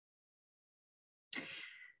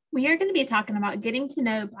We are going to be talking about getting to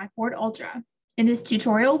know Blackboard Ultra. In this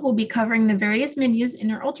tutorial, we'll be covering the various menus in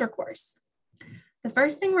your Ultra course. The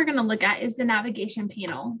first thing we're going to look at is the navigation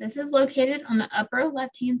panel. This is located on the upper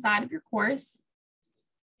left-hand side of your course.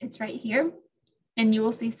 It's right here, and you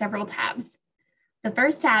will see several tabs. The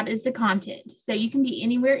first tab is the content. So you can be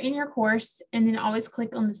anywhere in your course and then always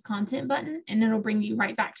click on this content button and it'll bring you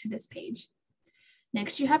right back to this page.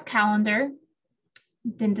 Next, you have calendar,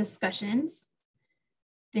 then discussions,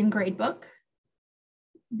 then gradebook,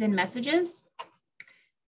 then messages,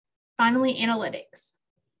 finally analytics.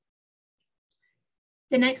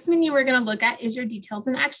 The next menu we're going to look at is your details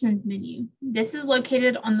and actions menu. This is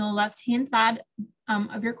located on the left-hand side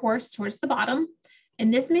of your course towards the bottom.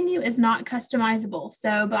 And this menu is not customizable.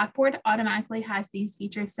 So Blackboard automatically has these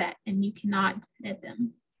features set and you cannot edit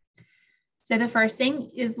them. So the first thing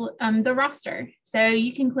is the roster. So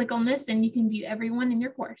you can click on this and you can view everyone in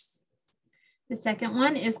your course. The second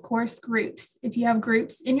one is course groups. If you have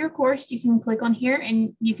groups in your course, you can click on here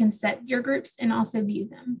and you can set your groups and also view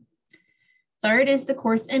them. Third is the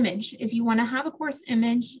course image. If you want to have a course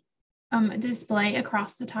image display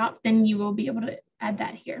across the top, then you will be able to add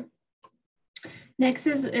that here. Next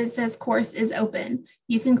is it says course is open.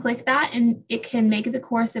 You can click that and it can make the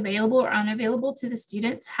course available or unavailable to the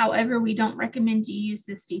students. However, we don't recommend you use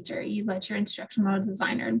this feature. You let your instructional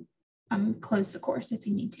designer close the course if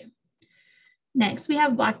you need to. Next, we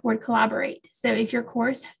have Blackboard Collaborate. So if your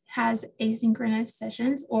course has asynchronous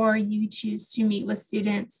sessions or you choose to meet with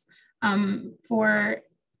students for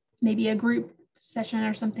maybe a group session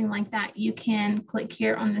or something like that, you can click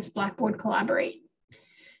here on this Blackboard Collaborate.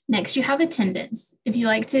 Next, you have attendance. If you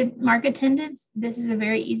like to mark attendance, this is a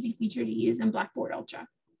very easy feature to use in Blackboard Ultra.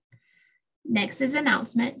 Next is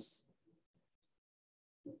announcements.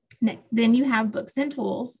 Then you have books and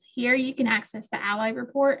tools. Here you can access the Ally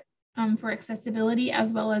report for accessibility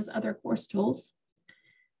as well as other course tools.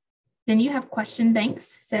 Then you have question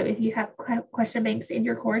banks. So if you have question banks in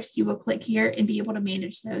your course, you will click here and be able to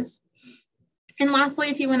manage those. And lastly,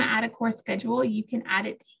 if you want to add a course schedule, you can add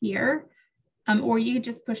it here. Or you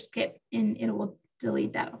just push skip and it will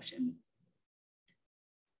delete that option.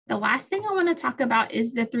 The last thing I want to talk about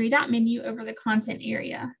is the three-dot menu over the content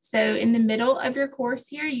area. So in the middle of your course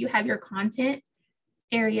here, you have your content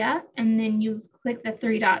area, and then you click the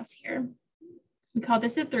three dots here. We call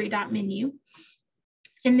this a three-dot menu.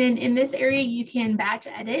 And then in this area, you can batch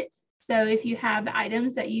edit. So if you have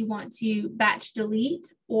items that you want to batch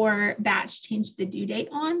delete or batch change the due date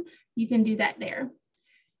on, you can do that there.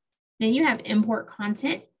 Then you have import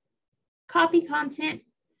content, copy content,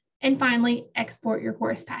 and finally export your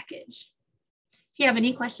course package. If you have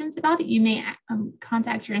any questions about it, you may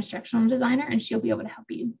contact your instructional designer and she'll be able to help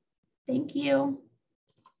you. Thank you.